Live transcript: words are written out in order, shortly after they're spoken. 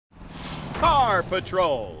Car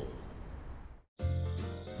Patrol.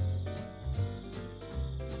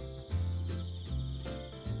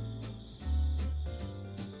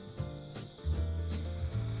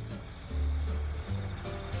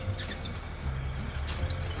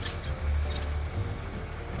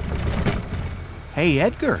 Hey,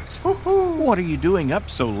 Edgar. What are you doing up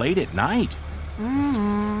so late at night?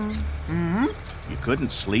 You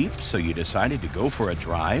couldn't sleep, so you decided to go for a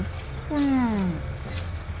drive?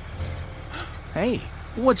 Hey,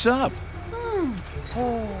 what's up?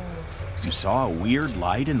 You saw a weird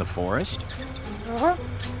light in the forest?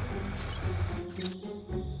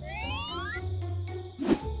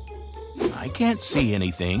 I can't see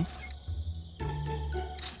anything.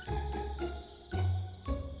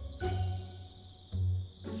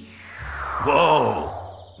 Whoa!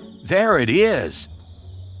 There it is!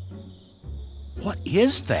 What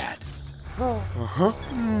is that?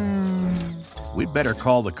 We'd better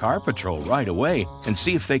call the car patrol right away and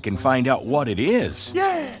see if they can find out what it is.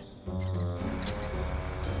 Yeah!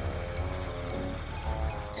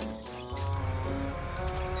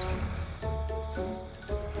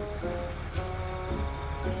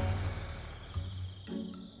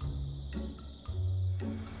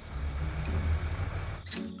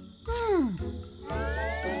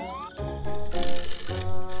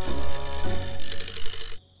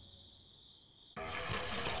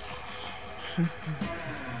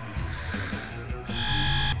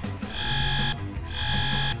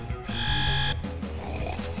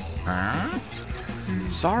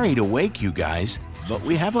 Sorry to wake you guys, but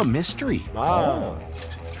we have a mystery.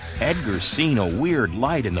 Edgar's seen a weird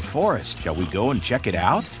light in the forest. Shall we go and check it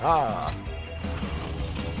out?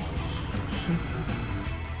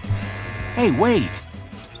 Hey, wait!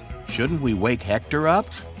 Shouldn't we wake Hector up?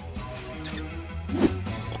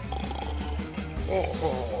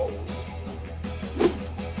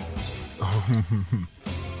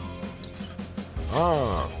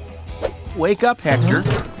 Wake up, Hector.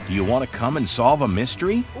 Do you want to come and solve a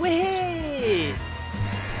mystery? Wait!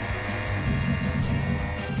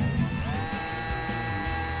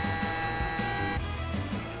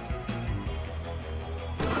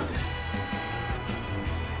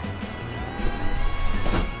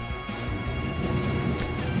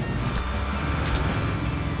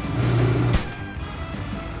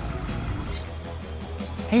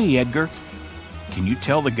 Hey, Edgar. Can you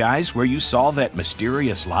tell the guys where you saw that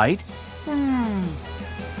mysterious light?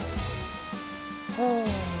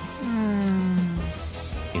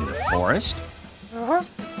 In the forest?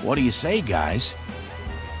 What do you say, guys?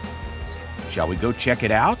 Shall we go check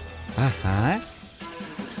it out?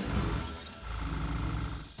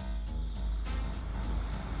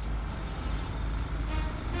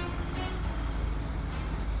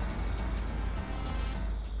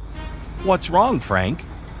 What's wrong, Frank?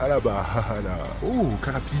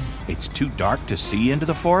 It's too dark to see into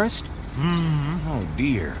the forest? Oh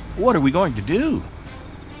dear. What are we going to do?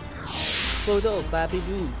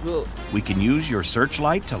 We can use your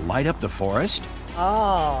searchlight to light up the forest?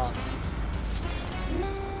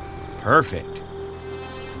 Perfect.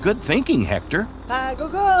 Good thinking, Hector.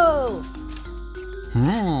 Go!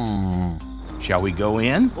 Shall we go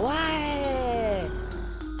in? Why?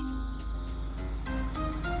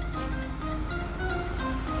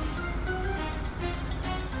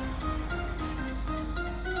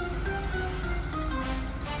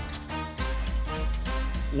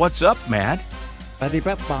 What's up, Matt?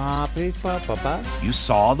 You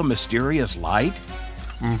saw the mysterious light?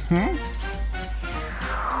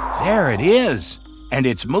 There it is, and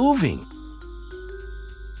it's moving.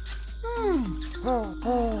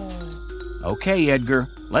 Okay, Edgar,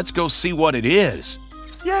 let's go see what it is.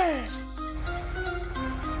 Yeah!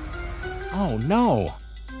 Oh no,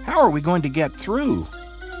 how are we going to get through?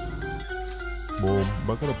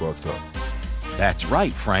 That's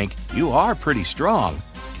right, Frank, you are pretty strong.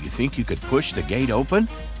 Do you think you could push the gate open?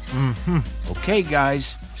 Okay,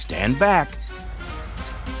 guys, stand back.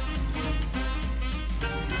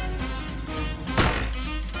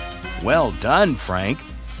 Well done, Frank.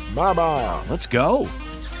 Mama! Let's go.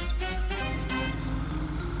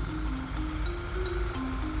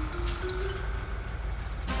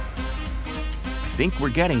 I think we're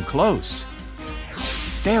getting close.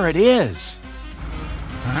 There it is.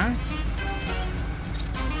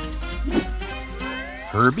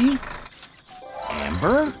 Herbie?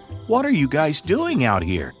 Amber? What are you guys doing out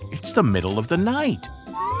here? It's the middle of the night.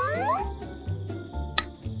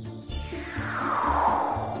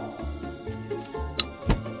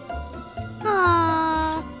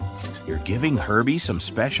 You're giving Herbie some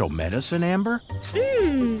special medicine, Amber?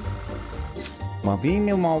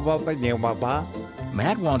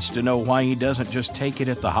 Matt wants to know why he doesn't just take it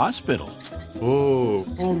at the hospital. Oh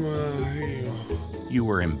my. You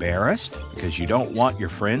were embarrassed because you don't want your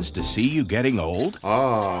friends to see you getting old?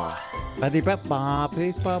 Ah.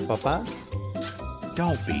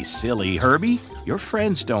 Don't be silly, Herbie. Your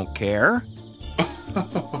friends don't care.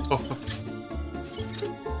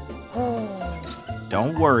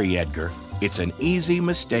 Don't worry, Edgar. It's an easy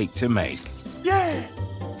mistake to make. Yeah!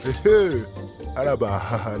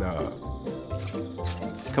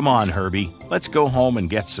 Come on, Herbie. Let's go home and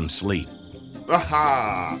get some sleep.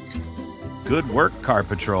 Aha. Good work, Car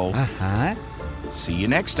Patrol. See you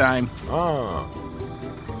next time. Ah.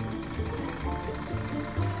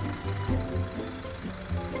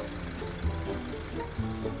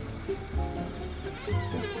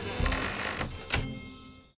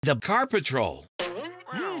 The Car Patrol.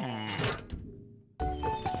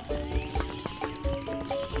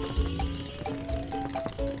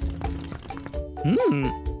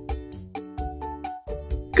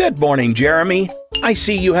 Good morning, Jeremy. I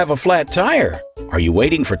see you have a flat tire. Are you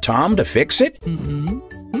waiting for Tom to fix it?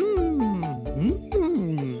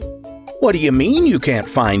 What do you mean you can't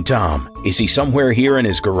find Tom? Is he somewhere here in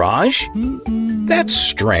his garage? That's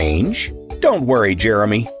strange. Don't worry,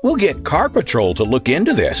 Jeremy. We'll get Car Patrol to look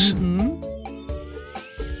into this.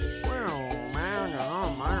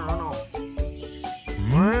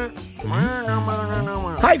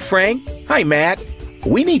 Hi, Frank. Hi, Matt.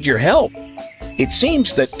 We need your help. It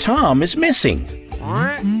seems that Tom is missing.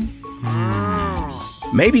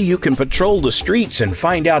 Maybe you can patrol the streets and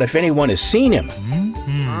find out if anyone has seen him.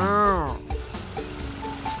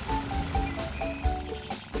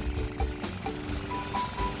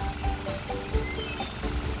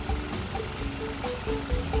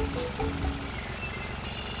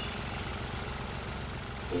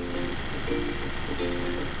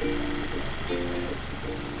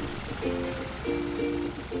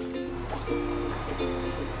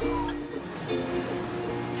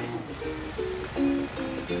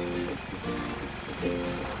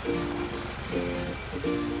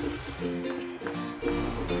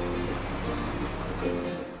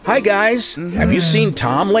 Hi, guys. Have you seen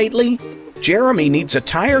Tom lately? Jeremy needs a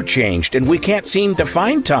tire changed and we can't seem to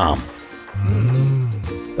find Tom.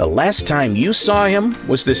 The last time you saw him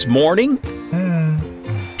was this morning?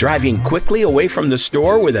 Driving quickly away from the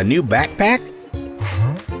store with a new backpack?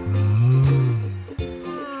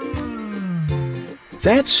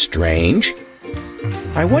 That's strange.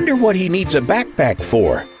 I wonder what he needs a backpack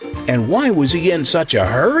for, and why was he in such a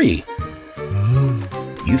hurry?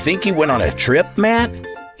 You think he went on a trip, Matt?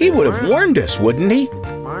 He would have warned us, wouldn't he?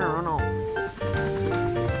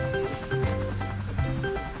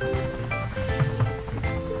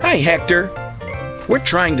 Hi, Hector. We're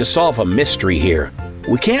trying to solve a mystery here.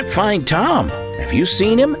 We can't find Tom. Have you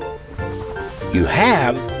seen him? You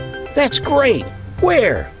have? That's great.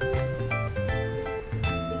 Where?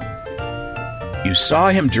 You saw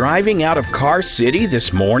him driving out of Car City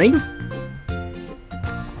this morning?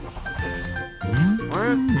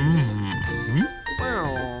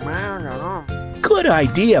 Good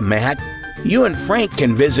idea, Matt. You and Frank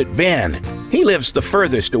can visit Ben. He lives the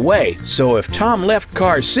furthest away, so if Tom left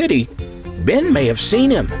Car City, Ben may have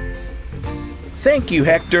seen him. Thank you,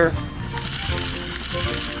 Hector.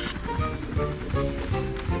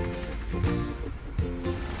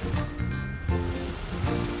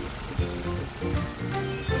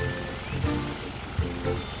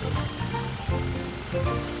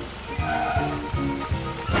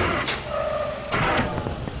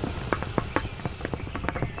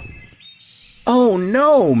 Oh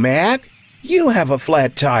no, Matt! You have a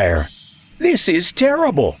flat tire. This is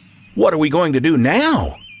terrible. What are we going to do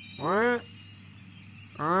now?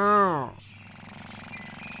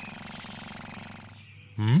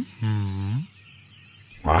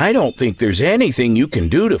 I don't think there's anything you can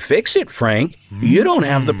do to fix it, Frank. You don't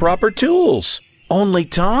have the proper tools. Only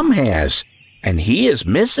Tom has, and he is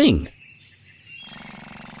missing.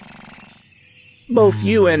 Both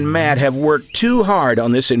you and Matt have worked too hard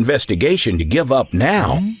on this investigation to give up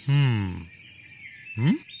now.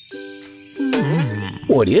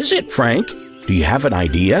 What is it, Frank? Do you have an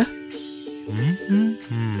idea?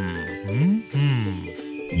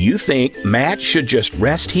 You think Matt should just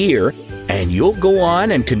rest here and you'll go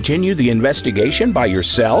on and continue the investigation by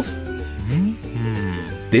yourself?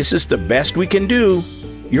 This is the best we can do.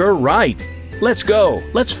 You're right. Let's go.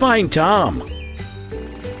 Let's find Tom.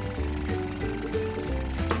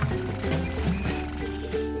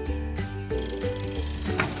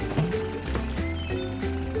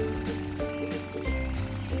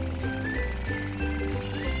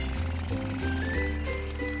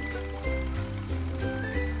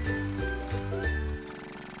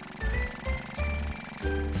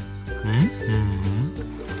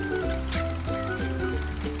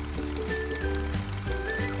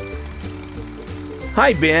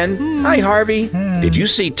 Hi, Ben. Hi, Harvey. Did you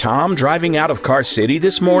see Tom driving out of Car City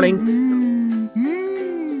this morning?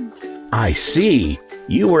 I see.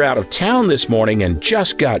 You were out of town this morning and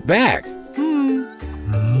just got back.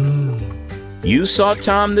 You saw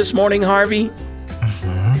Tom this morning, Harvey?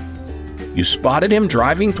 You spotted him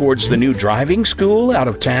driving towards the new driving school out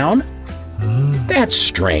of town? That's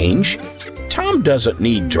strange. Tom doesn't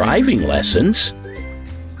need driving lessons.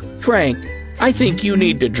 Frank, I think you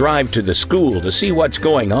need to drive to the school to see what's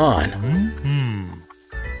going on.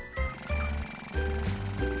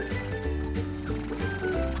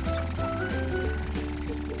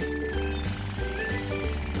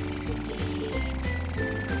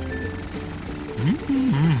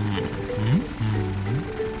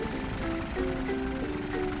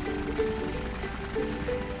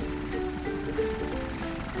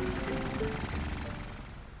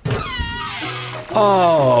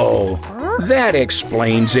 Oh, that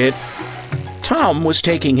explains it. Tom was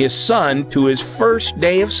taking his son to his first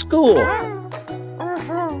day of school.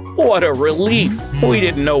 What a relief. We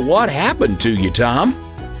didn't know what happened to you, Tom.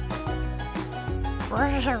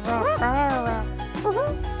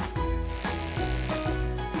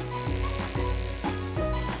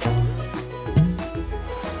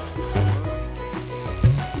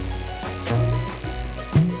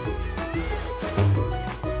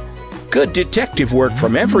 Good detective work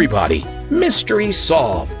from everybody. Mystery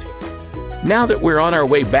solved. Now that we're on our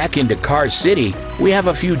way back into Car City, we have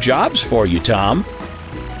a few jobs for you, Tom.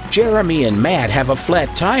 Jeremy and Matt have a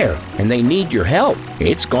flat tire, and they need your help.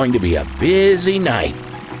 It's going to be a busy night.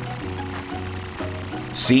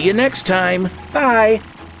 See you next time. Bye.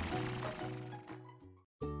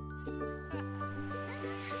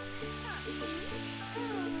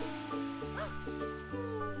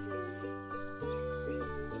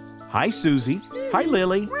 Hi, Susie. Hi,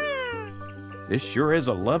 Lily. This sure is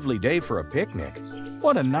a lovely day for a picnic.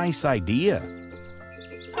 What a nice idea.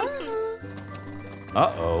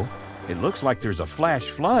 Uh-oh. It looks like there's a flash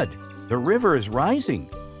flood. The river is rising.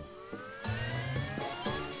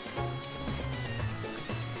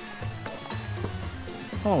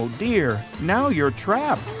 Oh, dear. Now you're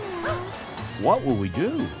trapped. What will we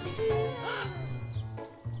do?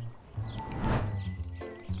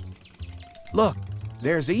 Look.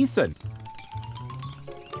 There's Ethan.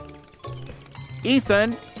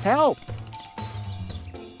 Ethan, help!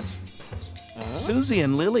 Susie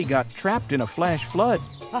and Lily got trapped in a flash flood.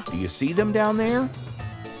 Do you see them down there?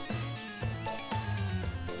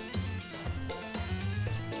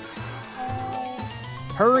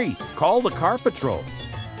 Hurry, call the car patrol.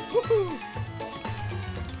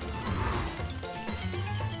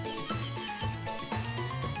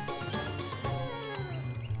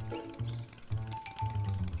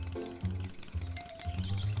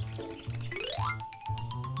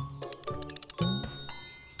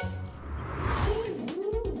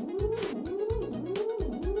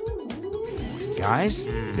 Guys,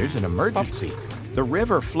 there's an emergency. The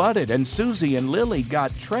river flooded and Susie and Lily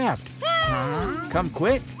got trapped. Come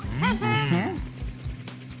quick.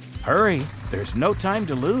 Hurry, there's no time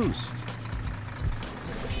to lose.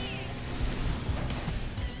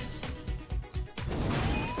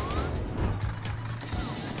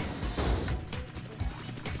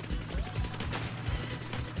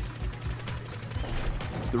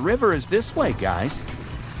 The river is this way, guys.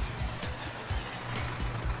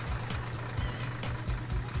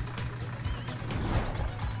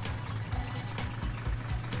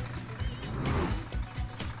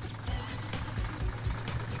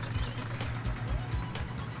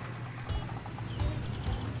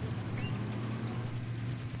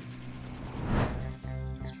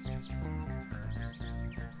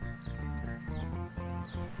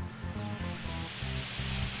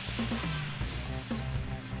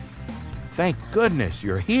 Thank goodness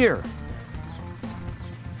you're here.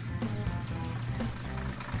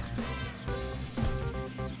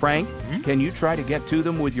 Frank, can you try to get to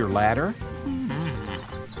them with your ladder?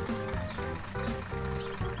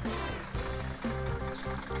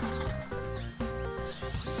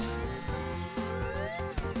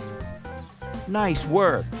 Nice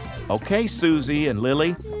work. Okay, Susie and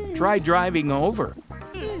Lily, try driving over.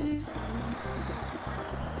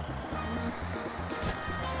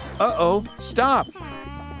 Uh-oh, stop.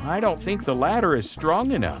 I don't think the ladder is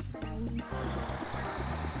strong enough.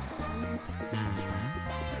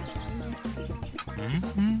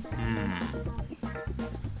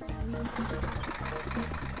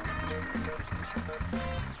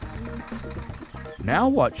 Now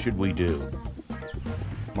what should we do?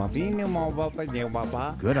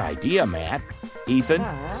 Good idea, Matt. Ethan,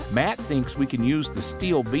 Matt thinks we can use the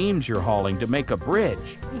steel beams you're hauling to make a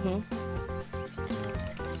bridge.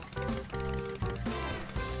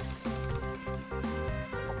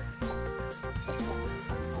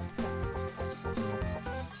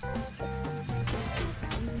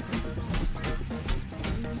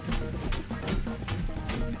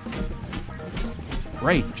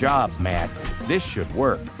 Great job, Matt. This should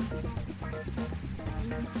work.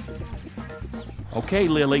 Okay,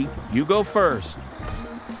 Lily, you go first.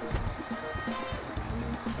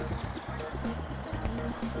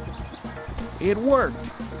 It worked.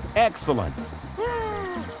 Excellent.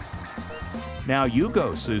 Now you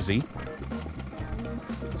go, Susie.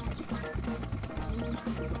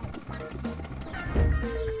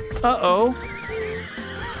 Uh-oh.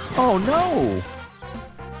 Oh, no.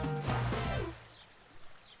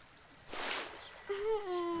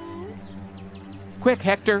 Quick,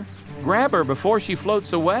 Hector. Grab her before she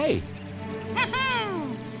floats away.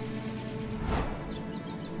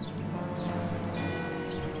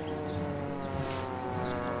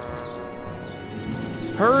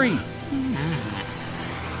 Hurry.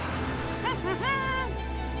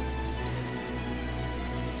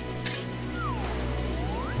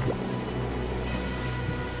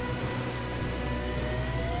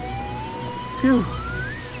 Phew.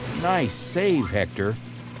 Nice save, Hector.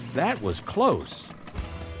 That was close.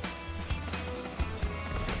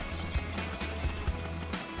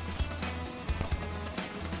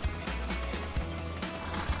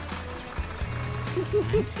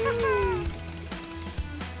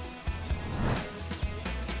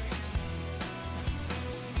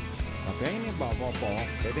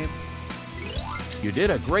 You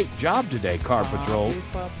did a great job today, Car Patrol.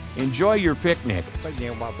 Enjoy your picnic.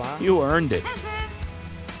 You earned it.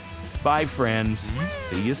 Bye, friends.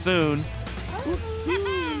 See you soon.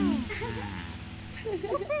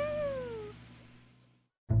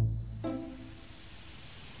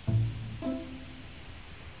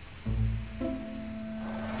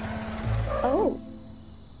 Oh.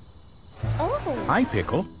 Hi,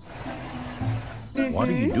 Pickle. What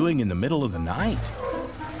are you doing in the middle of the night?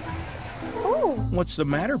 Oh. What's the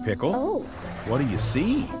matter, Pickle? Oh. What do you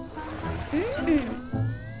see?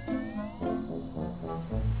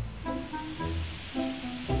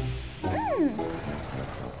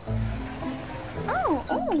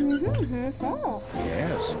 Oh.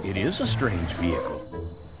 Yes, it is a strange vehicle.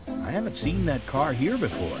 I haven't seen that car here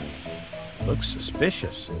before. Looks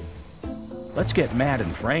suspicious. Let's get Matt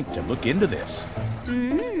and Frank to look into this.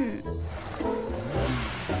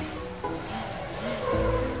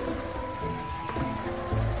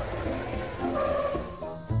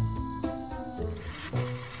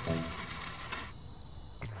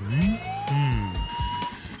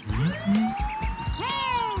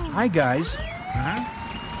 Hi, guys.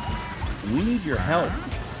 We need your help.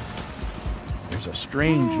 There's a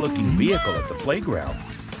strange-looking vehicle at the playground.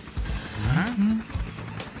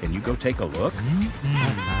 Can you go take a look?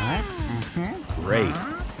 Great.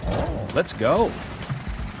 Let's go.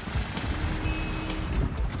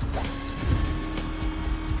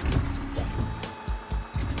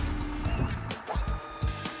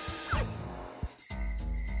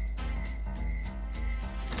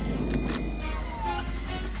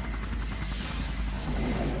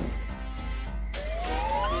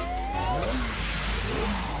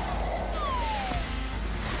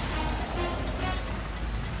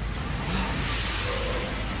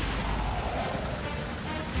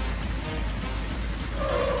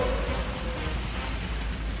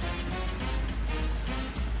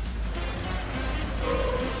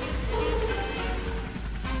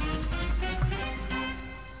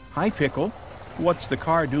 Hi, Pickle. What's the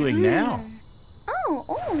car doing now?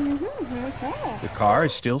 The car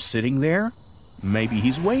is still sitting there? Maybe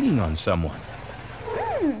he's waiting on someone.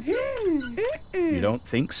 You don't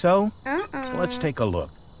think so? Let's take a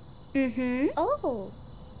look. Oh.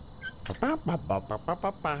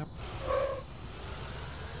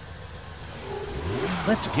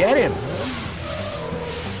 Let's get him.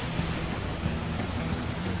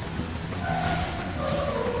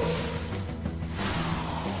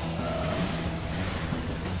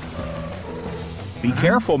 Be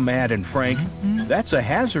careful, Matt and Frank. That's a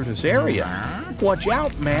hazardous area. Watch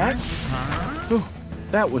out, Matt. Whew,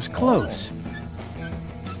 that was close.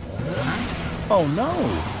 Oh no,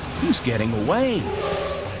 he's getting away.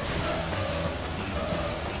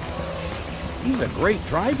 He's a great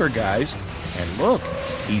driver, guys. And look,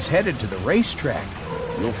 he's headed to the racetrack.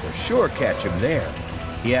 You'll for sure catch him there.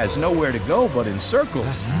 He has nowhere to go but in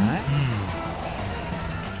circles.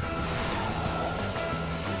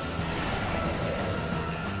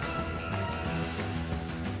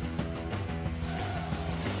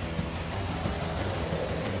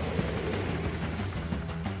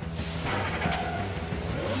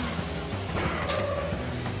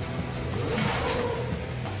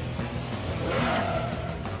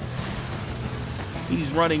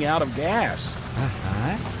 He's running out of gas.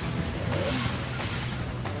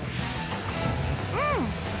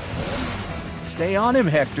 Stay on him,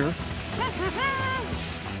 Hector.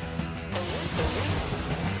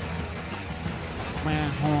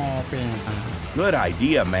 Good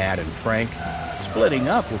idea, Matt and Frank. Splitting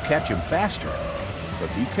up will catch him faster. But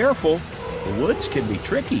be careful. The woods can be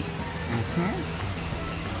tricky.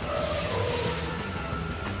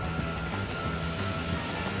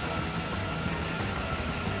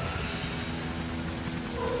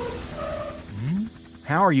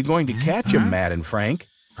 How are you going to catch him, Matt and Frank?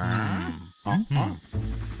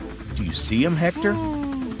 Do you see him, Hector?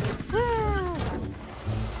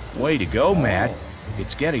 Way to go, Matt.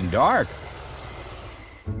 It's getting dark.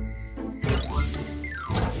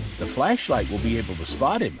 The flashlight will be able to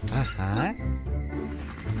spot him.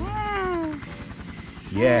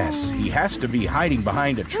 Yes, he has to be hiding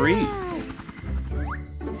behind a tree.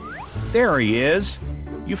 There he is.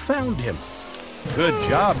 You found him. Good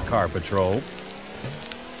job, Car Patrol.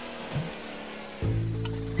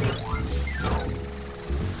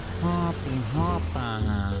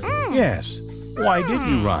 Yes. Why did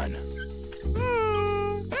you run?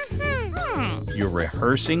 You're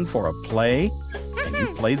rehearsing for a play? And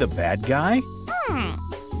you play the bad guy?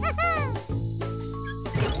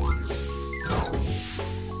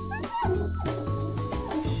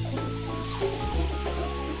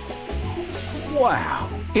 Wow,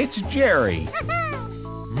 it's Jerry.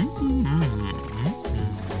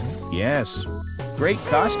 Yes, great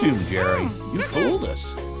costume, Jerry. You fooled us.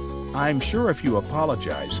 I'm sure if you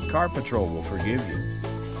apologize, Car Patrol will forgive you.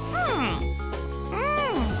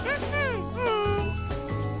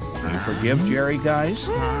 You forgive Jerry, guys?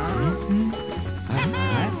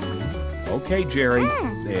 Okay, Jerry.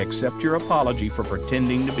 They accept your apology for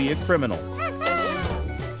pretending to be a criminal.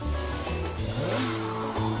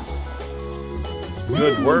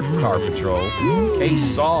 Good work, Car Patrol.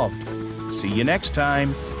 Case solved. See you next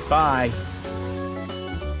time. Bye.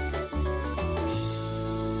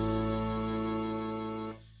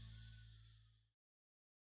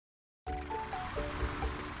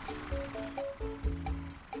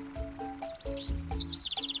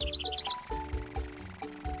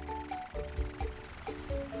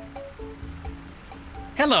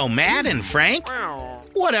 Hello, Matt and Frank.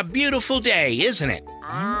 What a beautiful day, isn't it?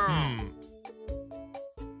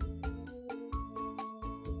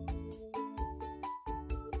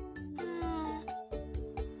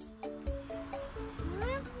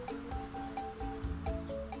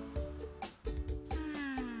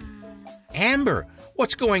 Amber,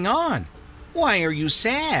 what's going on? Why are you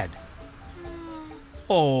sad?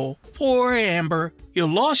 Oh, poor Amber. You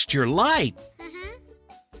lost your light.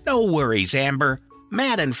 No worries, Amber.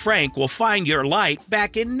 Matt and Frank will find your light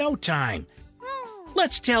back in no time.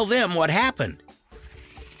 Let's tell them what happened.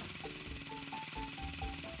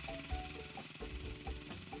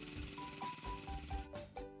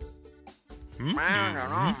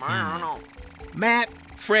 Matt,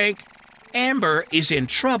 Frank, Amber is in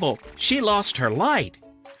trouble. She lost her light.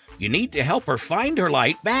 You need to help her find her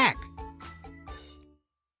light back.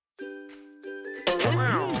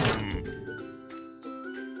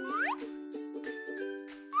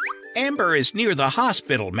 Amber is near the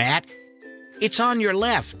hospital, Matt. It's on your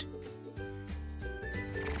left.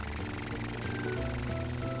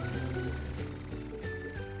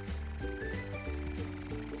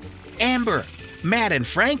 Amber, Matt and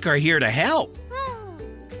Frank are here to help.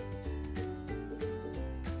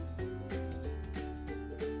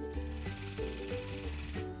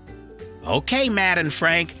 Okay, Matt and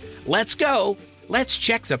Frank, let's go. Let's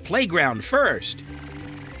check the playground first.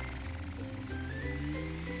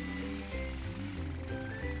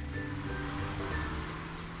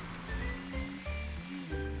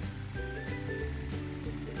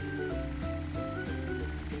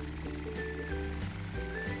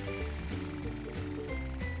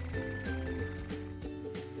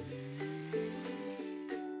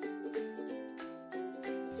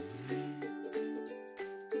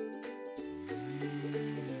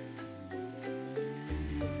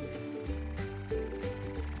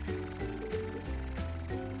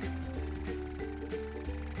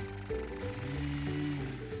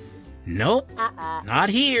 Nope, not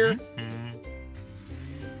here.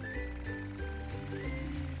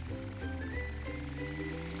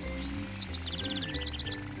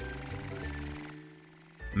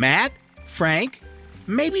 Matt, Frank,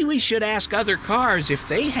 maybe we should ask other cars if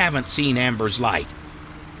they haven't seen Amber's light.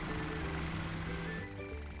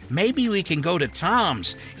 Maybe we can go to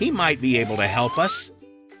Tom's. He might be able to help us.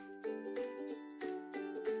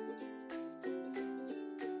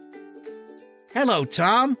 Hello,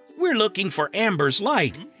 Tom. We're looking for Amber's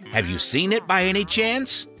light. Have you seen it by any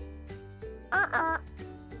chance?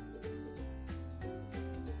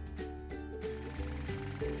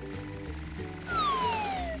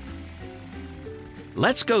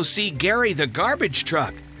 Let's go see Gary the garbage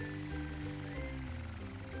truck.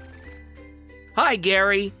 Hi,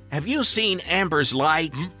 Gary. Have you seen Amber's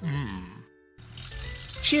light?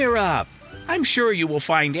 Cheer up. I'm sure you will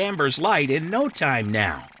find Amber's light in no time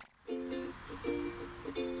now.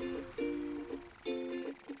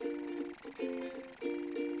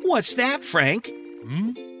 What's that, Frank?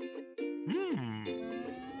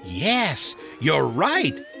 Yes, you're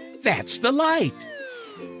right. That's the light.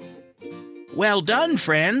 Well done,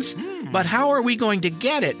 friends. But how are we going to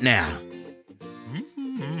get it now?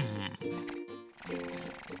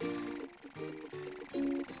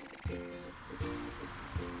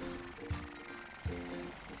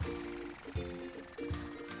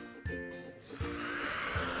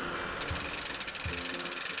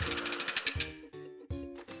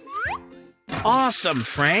 Awesome,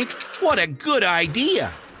 Frank. What a good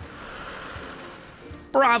idea.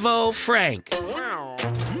 Bravo, Frank.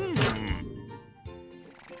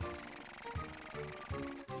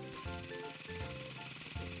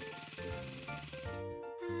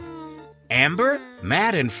 Amber,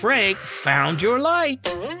 Matt, and Frank found your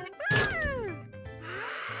light.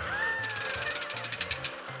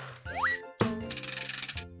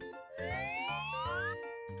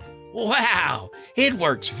 Wow, it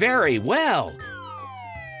works very well.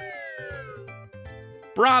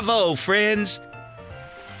 Bravo, friends.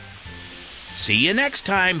 See you next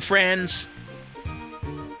time, friends.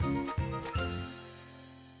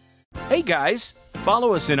 Hey guys,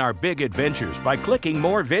 follow us in our big adventures by clicking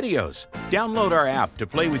more videos. Download our app to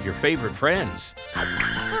play with your favorite friends.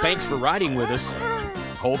 Thanks for riding with us.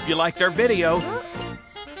 Hope you liked our video.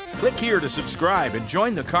 Click here to subscribe and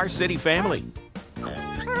join the Car City family.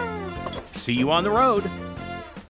 See you on the road.